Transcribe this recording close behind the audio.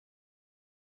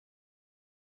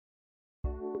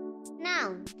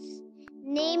Nouns.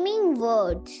 Naming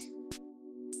words.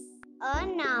 A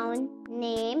noun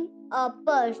name a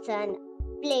person,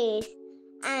 place,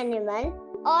 animal,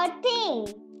 or thing.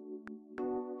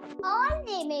 All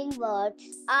naming words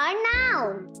are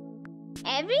nouns.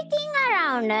 Everything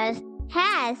around us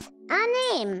has a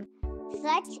name,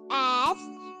 such as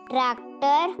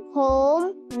tractor,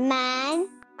 home, man,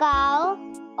 cow.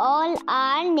 All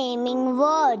are naming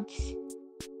words.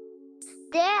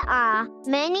 There are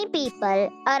many people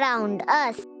around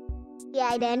us. We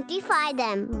identify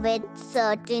them with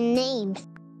certain names: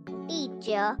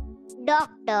 teacher,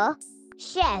 doctor,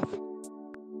 chef.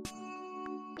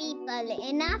 People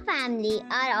in our family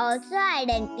are also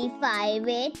identified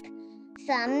with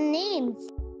some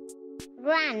names: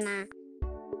 grandma,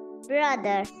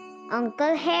 brother,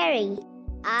 Uncle Herry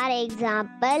are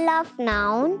example of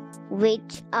noun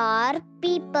which are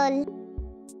people.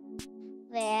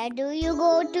 Where do you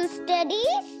go to study?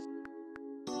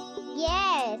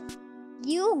 Yes,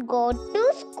 you go to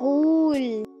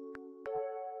school.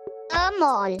 A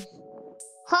mall,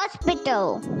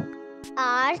 hospital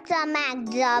are some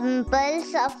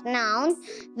examples of nouns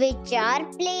which are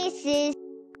places.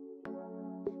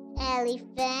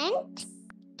 Elephant,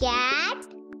 cat,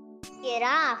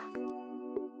 giraffe.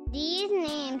 These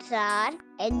names are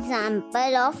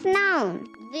example of nouns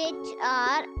which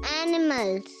are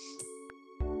animals.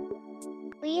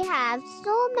 We have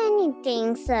so many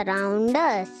things around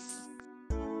us,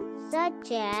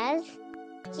 such as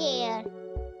chair,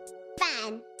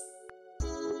 fan,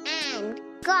 and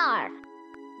car.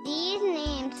 These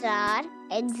names are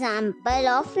example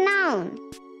of nouns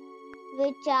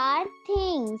which are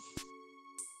things.